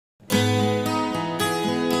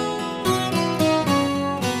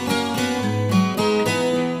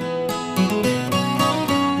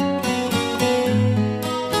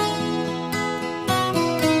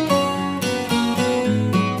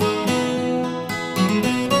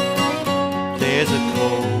There's a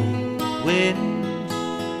cold wind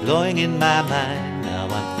blowing in my mind. Now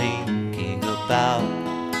I'm thinking about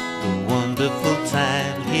the wonderful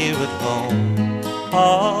time here at home.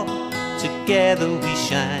 All together we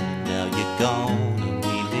shine. Now you're gone and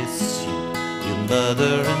we miss you. Your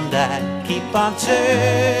mother and I keep on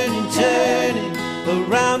turning, turning,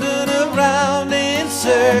 around and around in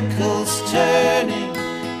circles, turning.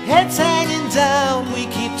 Heads hanging down, we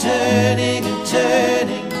keep turning and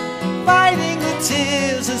turning, fighting the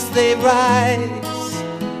tears as they rise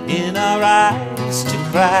in our eyes to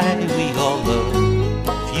cry. We all love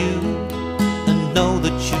you and know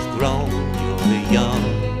that you've grown. You're a young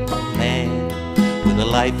man with a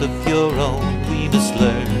life of your own. We must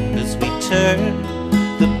learn as we turn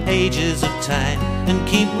the pages of time and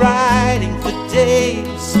keep writing for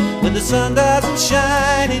days when the sun doesn't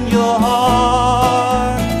shine in your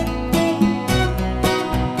heart.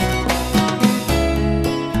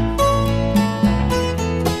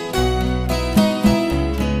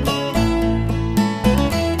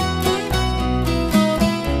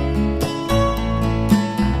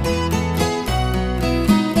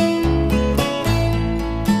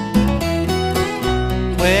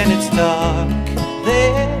 When it's dark,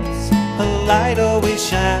 there's a light always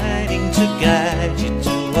shining to guide you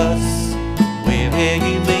to us, wherever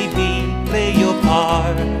you may